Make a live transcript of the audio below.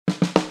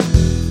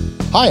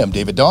Hi, I'm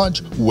David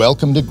Dodge.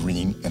 Welcome to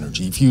Green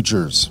Energy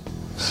Futures.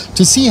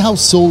 To see how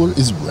solar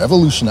is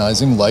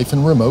revolutionizing life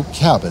in remote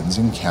cabins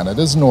in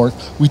Canada's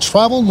north, we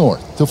travel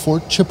north to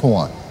Fort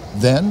Chipewyan,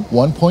 then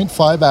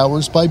 1.5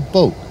 hours by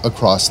boat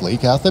across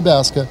Lake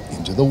Athabasca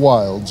into the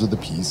wilds of the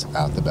Peace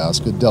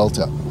Athabasca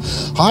Delta.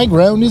 High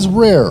ground is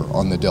rare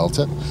on the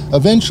Delta.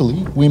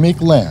 Eventually, we make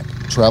land,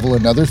 travel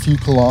another few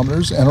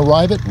kilometers, and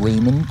arrive at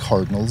Raymond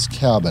Cardinal's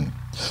cabin.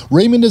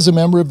 Raymond is a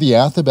member of the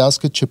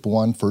Athabasca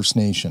Chipewyan First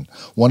Nation,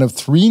 one of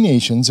 3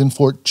 nations in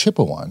Fort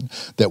Chipewyan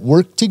that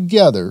work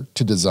together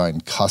to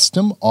design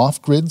custom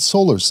off-grid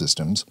solar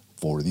systems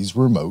for these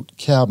remote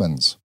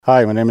cabins.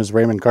 Hi, my name is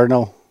Raymond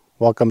Cardinal.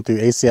 Welcome to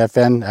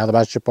ACFN,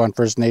 Athabasca Chipewyan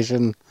First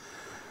Nation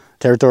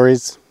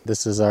territories.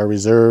 This is our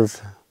Reserve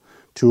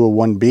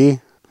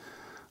 201B.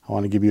 I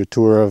want to give you a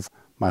tour of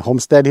my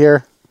homestead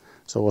here.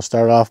 So we'll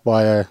start off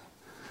by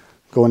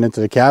going into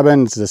the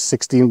cabin. It's a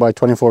 16 by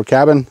 24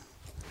 cabin.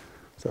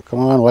 So come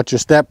on, watch your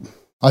step.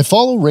 I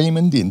follow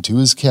Raymond into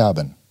his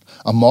cabin,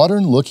 a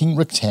modern-looking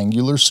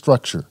rectangular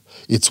structure.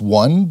 It's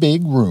one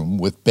big room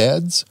with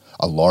beds,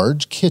 a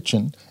large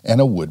kitchen,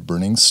 and a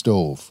wood-burning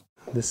stove.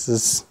 This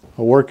is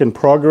a work in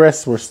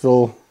progress. We're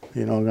still,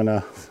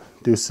 gonna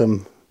do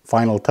some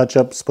final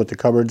touch-ups, put the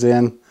cupboards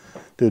in,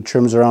 do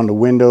trims around the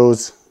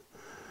windows,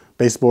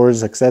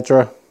 baseboards,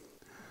 etc.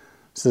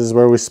 This is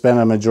where we spend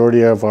a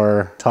majority of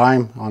our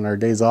time on our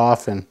days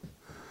off and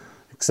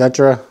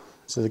etc.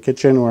 So the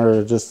kitchen,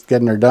 we're just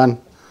getting her done.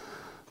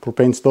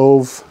 Propane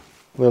stove,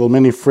 little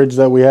mini fridge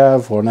that we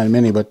have, or not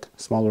mini, but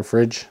smaller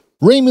fridge.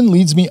 Raymond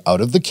leads me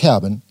out of the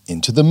cabin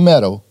into the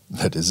meadow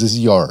that is his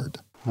yard.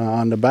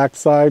 On the back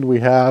side, we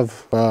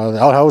have the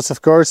outhouse,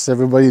 of course.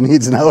 Everybody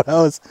needs an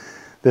outhouse.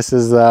 This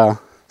is the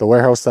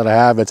warehouse that I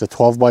have. It's a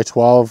 12 by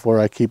 12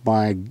 where I keep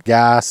my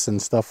gas and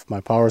stuff,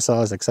 my power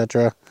saws,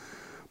 etc.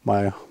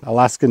 My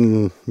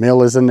Alaskan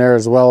mill is in there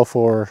as well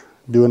for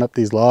doing up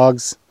these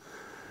logs.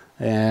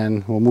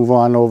 And we'll move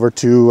on over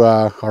to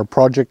our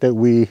project that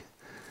we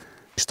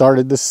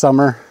started this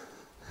summer.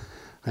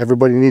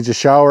 Everybody needs a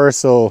shower,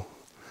 so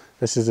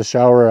this is a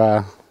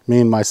shower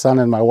me and my son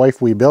and my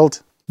wife, we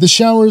built. The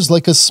shower is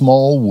like a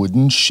small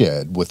wooden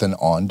shed with an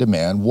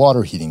on-demand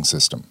water heating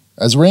system.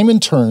 As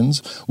Raymond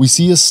turns, we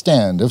see a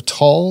stand of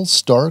tall,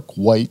 stark,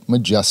 white,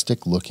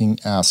 majestic-looking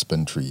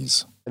aspen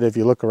trees. If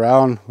you look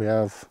around, we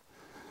have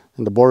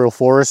in the boreal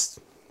forest,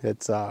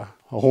 it's a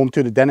home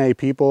to the Dene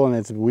people,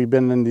 and we've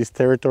been in these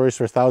territories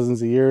for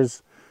thousands of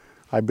years.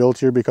 I built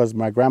here because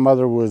my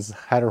grandmother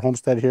had her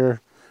homestead here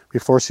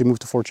before she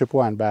moved to Fort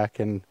Chipewyan back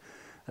in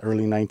the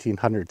early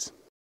 1900s.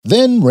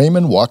 Then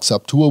Raymond walks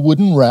up to a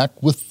wooden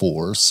rack with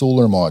 4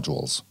 solar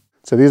modules.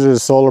 So these are the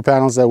solar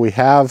panels that we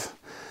have,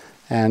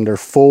 and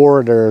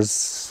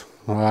there's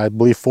I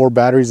believe 4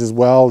 batteries as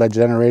well. That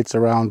generates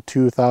around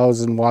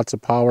 2,000 watts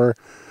of power,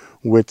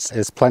 which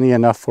is plenty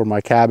enough for my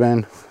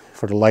cabin,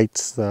 for the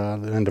lights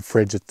and the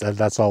fridge.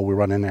 That's all we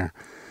run in there.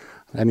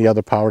 Any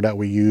other power that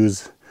we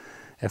use,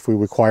 if we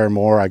require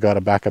more, I got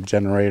a backup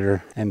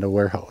generator in the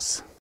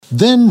warehouse.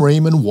 Then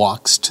Raymond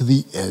walks to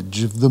the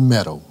edge of the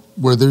meadow,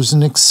 where there's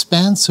an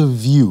expansive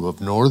view of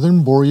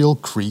northern boreal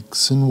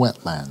creeks and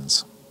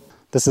wetlands.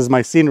 This is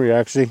my scenery,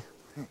 actually.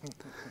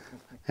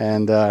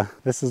 And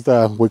this is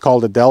we call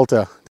the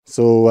Delta.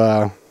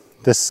 So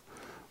this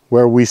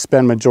where we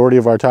spend majority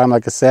of our time,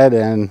 like I said,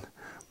 and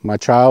my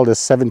child is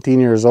 17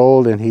 years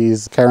old, and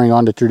he's carrying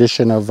on the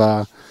tradition of,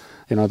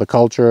 the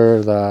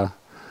culture, the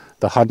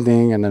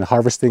hunting and then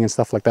harvesting and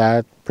stuff like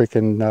that,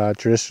 freaking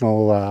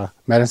traditional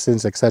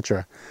medicines,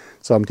 etc.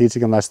 So I'm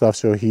teaching him that stuff,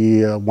 so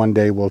he one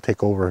day will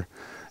take over,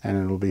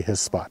 and it'll be his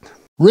spot.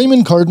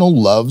 Raymond Cardinal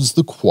loves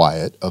the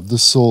quiet of the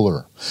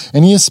solar,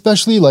 and he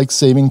especially likes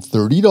saving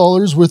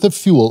 $30 worth of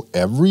fuel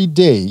every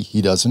day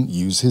he doesn't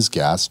use his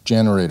gas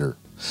generator.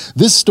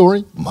 This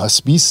story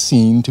must be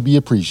seen to be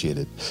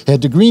appreciated.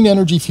 Head to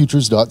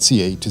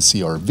greenenergyfutures.ca to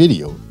see our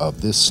video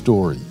of this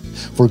story.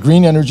 For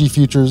Green Energy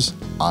Futures,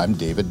 I'm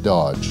David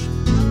Dodge.